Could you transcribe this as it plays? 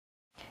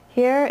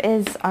Here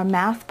is our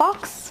math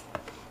box.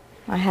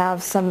 I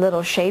have some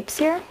little shapes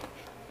here.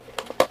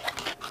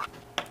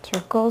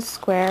 Circle,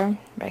 square,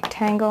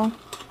 rectangle.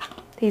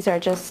 These are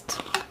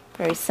just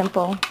very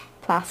simple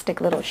plastic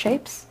little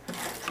shapes,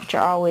 which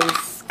are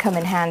always come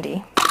in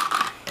handy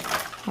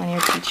when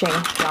you're teaching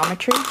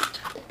geometry.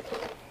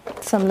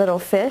 Some little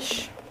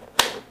fish.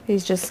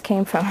 These just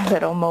came from a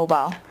little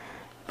mobile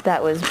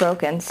that was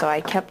broken, so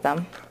I kept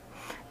them.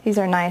 These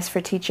are nice for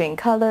teaching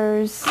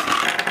colors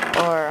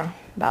or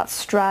about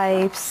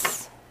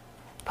stripes,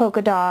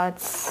 polka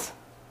dots,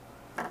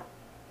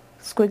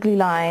 squiggly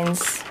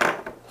lines,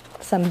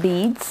 some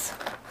beads.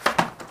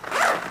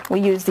 We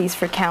use these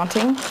for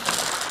counting.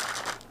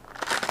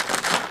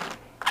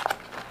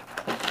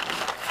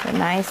 They're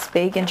nice,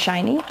 big, and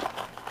shiny.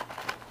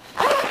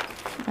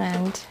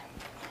 And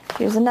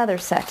here's another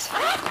set,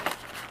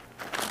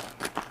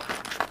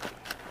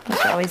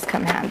 which always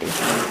come handy.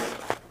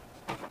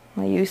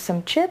 We'll use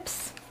some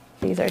chips.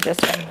 These are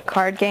just from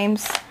card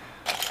games.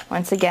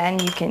 Once again,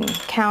 you can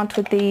count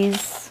with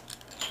these.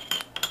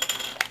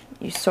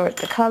 You sort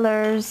the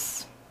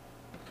colors.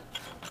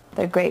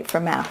 They're great for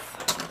math.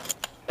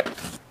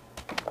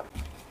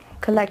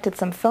 Collected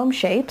some foam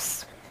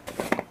shapes,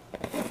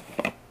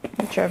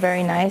 which are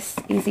very nice,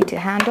 easy to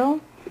handle.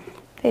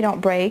 They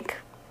don't break,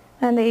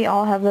 and they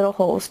all have little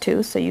holes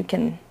too, so you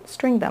can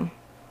string them.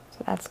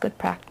 So that's good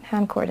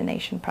hand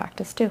coordination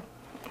practice too.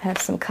 I have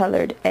some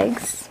colored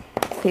eggs.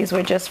 These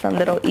were just from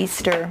little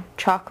Easter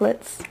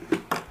chocolates,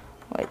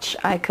 which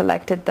I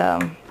collected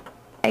the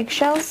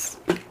eggshells.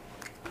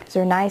 These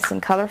are nice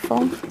and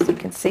colorful, as you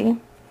can see.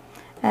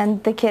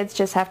 And the kids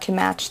just have to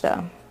match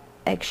the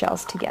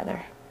eggshells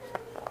together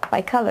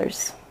by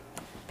colors.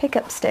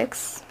 Pick-up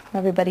sticks.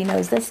 Everybody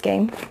knows this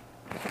game.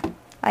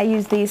 I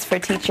use these for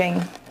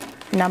teaching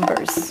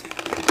numbers.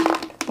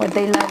 What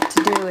they love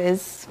to do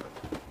is,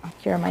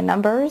 here are my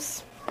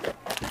numbers.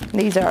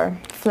 These are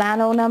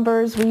flannel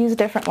numbers. We use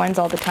different ones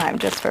all the time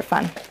just for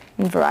fun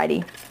and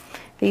variety.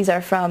 These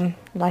are from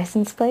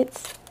license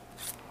plates.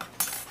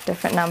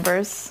 Different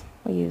numbers.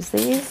 We use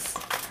these.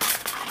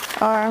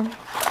 Or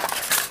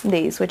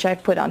these, which I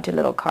put onto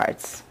little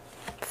cards.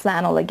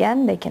 Flannel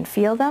again, they can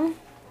feel them.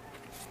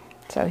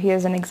 So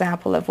here's an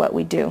example of what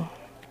we do.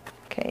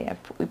 Okay,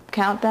 we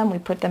count them, we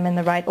put them in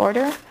the right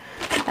order,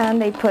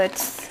 and they put,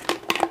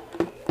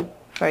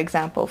 for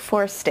example,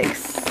 4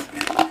 sticks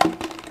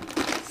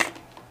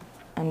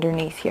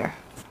underneath here.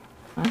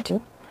 1,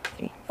 2,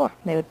 3, 4.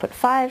 They would put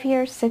 5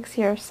 here, 6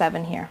 here,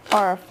 7 here.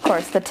 Or, of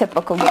course, the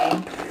typical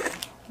game,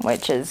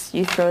 which is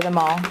you throw them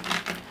all,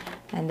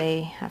 and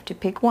they have to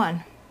pick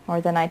one.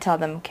 Or then I tell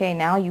them, okay,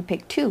 now you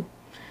pick 2.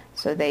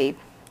 So they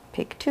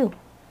pick 2.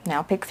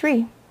 Now pick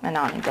 3. And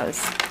on it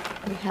goes.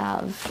 We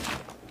have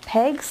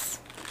pegs.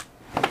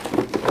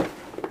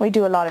 We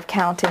do a lot of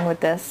counting with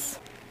this.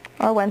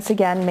 Or once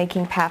again,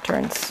 making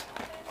patterns.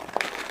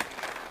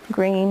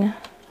 Green,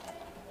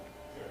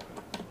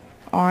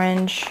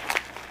 orange,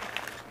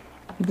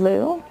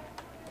 blue,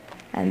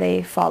 and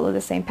they follow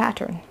the same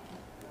pattern.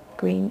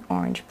 Green,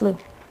 orange, blue.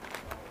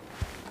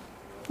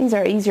 These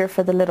are easier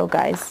for the little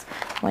guys.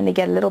 When they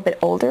get a little bit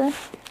older,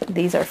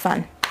 these are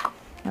fun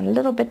and a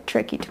little bit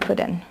tricky to put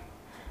in.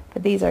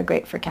 But these are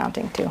great for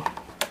counting too.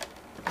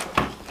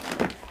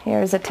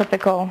 Here's a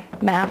typical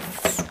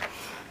math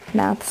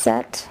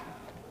set.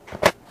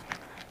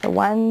 The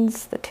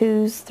 1s, the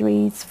 2s,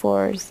 3s,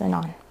 4s, and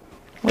on.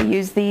 We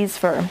use these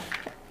for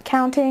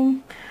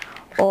counting,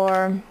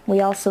 or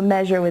we also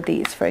measure with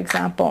these. For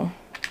example,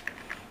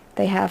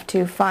 they have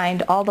to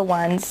find all the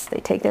ones.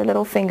 They take their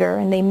little finger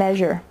and they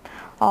measure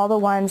all the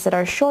ones that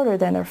are shorter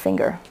than their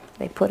finger.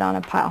 They put on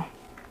a pile.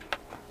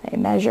 They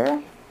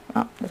measure,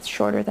 oh, that's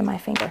shorter than my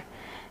finger.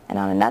 And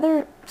on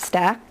another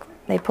stack,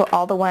 they put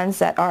all the ones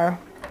that are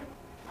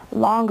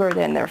longer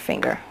than their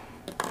finger.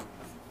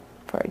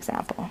 For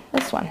example,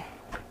 this one.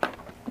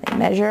 They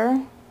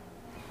measure,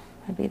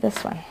 would be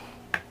this one.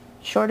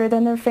 Shorter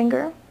than their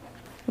finger,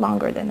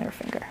 longer than their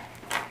finger.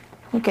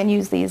 You can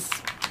use these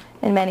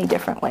in many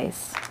different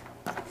ways.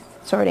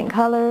 Sorting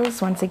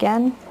colors, once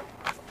again,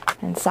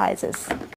 and sizes.